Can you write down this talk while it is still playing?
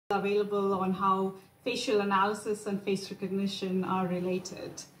available on how facial analysis and face recognition are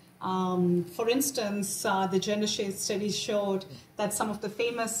related. For instance, the gender shade study showed that some of the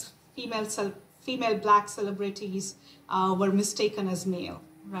famous female black celebrities were mistaken as male,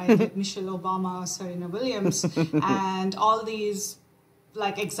 right? Like Michelle Obama, Serena Williams, and all these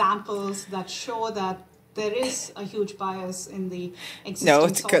like examples that show that there is a huge bias in the existing No,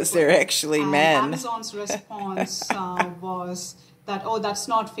 it's because software. they're actually And men. Amazon's response was that, oh, that's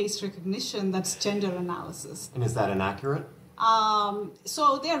not face recognition, that's gender analysis. And is that inaccurate?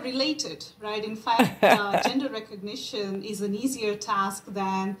 So they're related, right? In fact, gender recognition is an easier task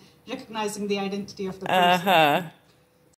than recognizing the identity of the person.